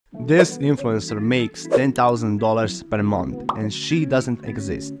This influencer makes $10,000 per month and she doesn't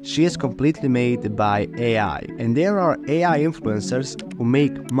exist. She is completely made by AI, and there are AI influencers who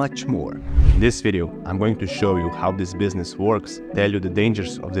make much more. In this video, I'm going to show you how this business works, tell you the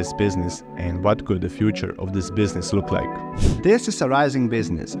dangers of this business, and what could the future of this business look like. This is a rising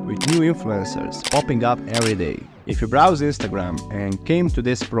business with new influencers popping up every day. If you browse Instagram and came to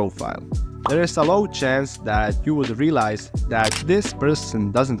this profile, there is a low chance that you would realize that this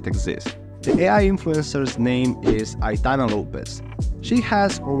person doesn't exist. The AI influencer's name is Aitana Lopez. She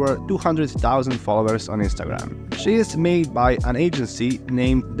has over 200,000 followers on Instagram. She is made by an agency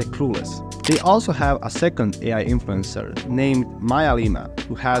named The Clueless. They also have a second AI influencer named Maya Lima,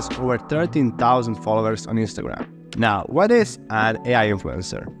 who has over 13,000 followers on Instagram. Now, what is an AI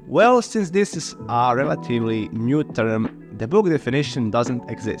influencer? Well, since this is a relatively new term, the book definition doesn't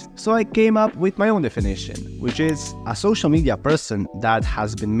exist. So I came up with my own definition, which is a social media person that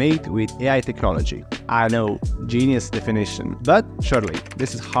has been made with AI technology. I know, genius definition, but surely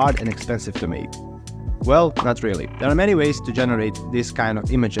this is hard and expensive to make. Well, not really. There are many ways to generate this kind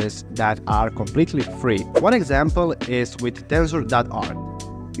of images that are completely free. One example is with tensor.art.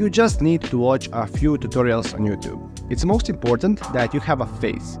 You just need to watch a few tutorials on YouTube. It's most important that you have a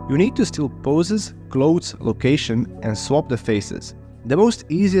face. You need to steal poses, clothes, location, and swap the faces. The most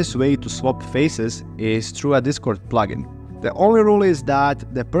easiest way to swap faces is through a Discord plugin. The only rule is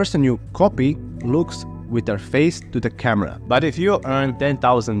that the person you copy looks with their face to the camera. But if you earn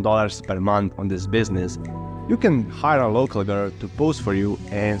 $10,000 per month on this business, you can hire a local girl to pose for you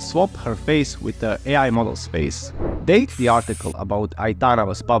and swap her face with the AI model's face. Date the article about Aitana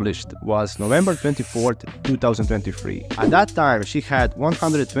was published was November 24th, 2023. At that time, she had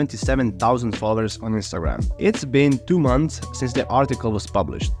 127,000 followers on Instagram. It's been 2 months since the article was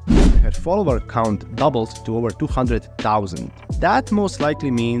published. Her follower count doubled to over 200,000. That most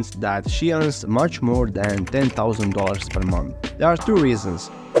likely means that she earns much more than $10,000 per month. There are two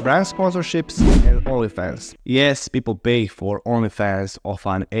reasons: brand sponsorships and OnlyFans. Yes, people pay for OnlyFans of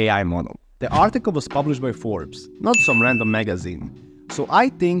an AI model. The article was published by Forbes, not some random magazine. So I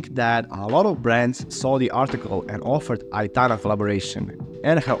think that a lot of brands saw the article and offered Aitana collaboration,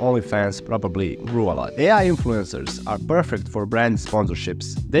 and her OnlyFans probably grew a lot. AI influencers are perfect for brand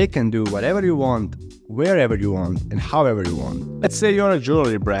sponsorships. They can do whatever you want, wherever you want, and however you want. Let's say you're a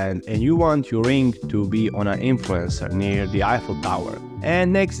jewelry brand and you want your ring to be on an influencer near the Eiffel Tower,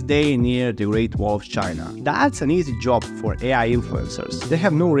 and next day near the Great Wall of China. That's an easy job for AI influencers. They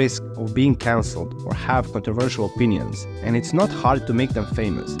have no risk of being cancelled or have controversial opinions, and it's not hard to make them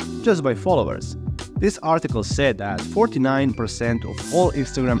famous, just by followers. This article said that 49% of all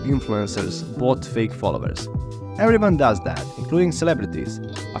Instagram influencers bought fake followers. Everyone does that, including celebrities.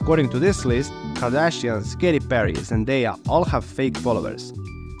 According to this list, Kardashians, Katy Perry, Zendaya all have fake followers.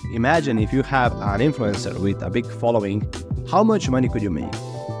 Imagine if you have an influencer with a big following, how much money could you make?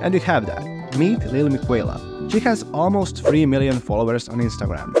 And you have that. Meet Lil Miquela. She has almost 3 million followers on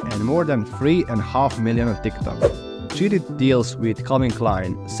Instagram and more than 3.5 million on TikTok. She did deals with Calvin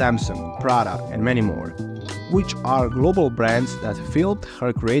Klein, Samsung, Prada, and many more, which are global brands that filled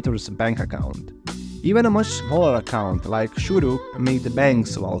her creator's bank account. Even a much smaller account like Shuru made the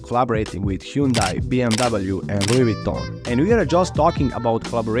banks while collaborating with Hyundai, BMW, and Louis Vuitton. And we are just talking about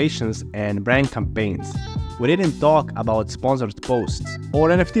collaborations and brand campaigns. We didn't talk about sponsored posts or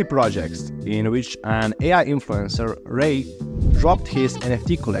NFT projects in which an AI influencer, Ray, dropped his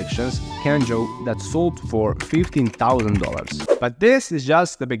NFT collections, Kenjo, that sold for $15,000. But this is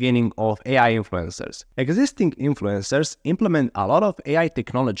just the beginning of AI influencers. Existing influencers implement a lot of AI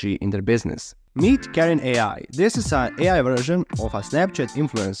technology in their business. Meet Karen AI. This is an AI version of a Snapchat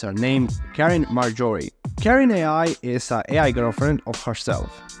influencer named Karen Marjorie. Karen AI is an AI girlfriend of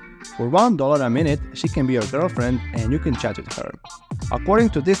herself. For $1 a minute, she can be your girlfriend and you can chat with her. According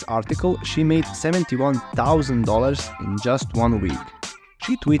to this article, she made $71,000 in just 1 week.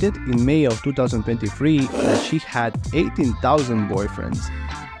 She tweeted in May of 2023 that she had 18,000 boyfriends.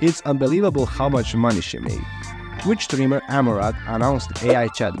 It's unbelievable how much money she made. Twitch streamer Amorat announced AI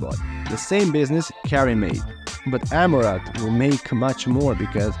chatbot, the same business Karen made. But Amorat will make much more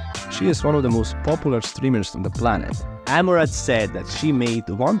because she is one of the most popular streamers on the planet. Amorat said that she made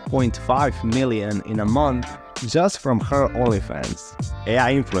 1.5 million in a month just from her OnlyFans.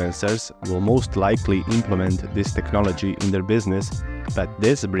 AI influencers will most likely implement this technology in their business, but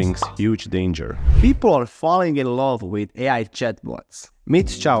this brings huge danger. People are falling in love with AI chatbots. Meet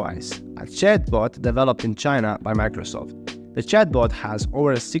Xiaoice, a chatbot developed in China by Microsoft. The chatbot has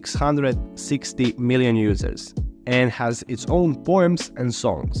over 660 million users and has its own poems and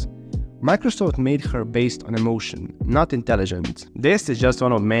songs. Microsoft made her based on emotion, not intelligence. This is just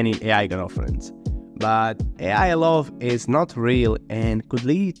one of many AI girlfriends. But AI love is not real and could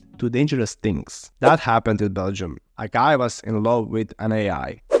lead to dangerous things. That happened in Belgium. A guy was in love with an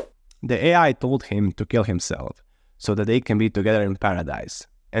AI. The AI told him to kill himself so that they can be together in paradise.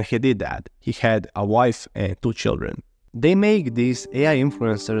 And he did that. He had a wife and 2 children. They make these AI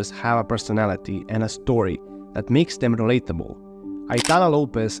influencers have a personality and a story that makes them relatable. Aitana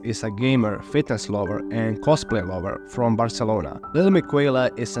Lopez is a gamer, fitness lover, and cosplay lover from Barcelona. Lil Miquela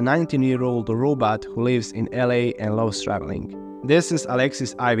is a 19-year-old robot who lives in LA and loves traveling. This is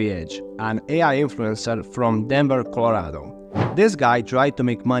Alexis Ivy Edge, an AI influencer from Denver, Colorado. This guy tried to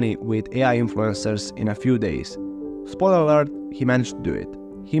make money with AI influencers in a few days. Spoiler alert, he managed to do it.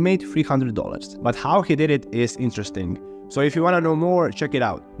 He made $300. But how he did it is interesting. So if you want to know more, check it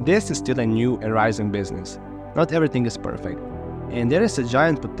out. This is still a new and rising business. Not everything is perfect. And there is a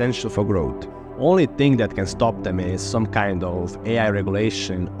giant potential for growth. Only thing that can stop them is some kind of AI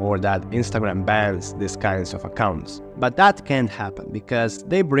regulation or that Instagram bans these kinds of accounts. But that can't happen because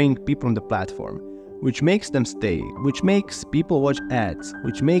they bring people on the platform, which makes them stay, which makes people watch ads,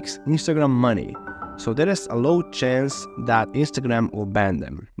 which makes Instagram money. So there is a low chance that Instagram will ban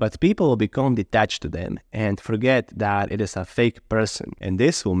them. But people will become detached to them and forget that it is a fake person. And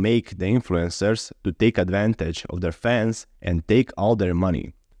this will make the influencers to take advantage of their fans and take all their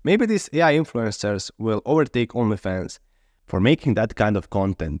money. Maybe these AI influencers will overtake OnlyFans. For making that kind of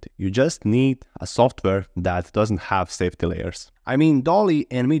content, you just need a software that doesn't have safety layers. I mean, Dolly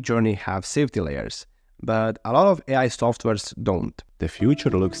and Midjourney have safety layers, but a lot of AI softwares don't. The future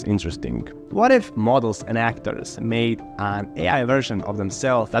looks interesting. What if models and actors made an AI version of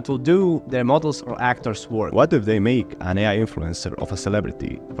themselves that will do their models or actors' work? What if they make an AI influencer of a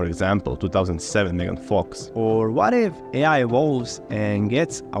celebrity? For example, 2007 Megan Fox. Or what if AI evolves and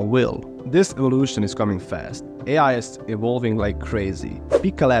gets a will? This evolution is coming fast. AI is evolving like crazy.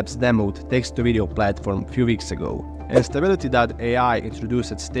 Pika Labs demoed text-to-video platform a few weeks ago, and Stability.ai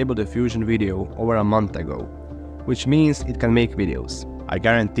introduced Stable Diffusion video over a month ago, which means it can make videos. I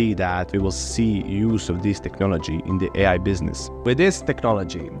guarantee that we will see use of this technology in the AI business. With this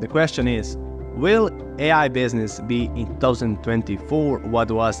technology, the question is, will AI business be in 2024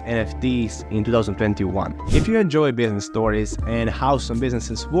 what was NFTs in 2021? If you enjoy business stories and how some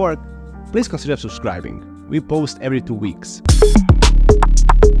businesses work, please consider subscribing. We post every 2 weeks.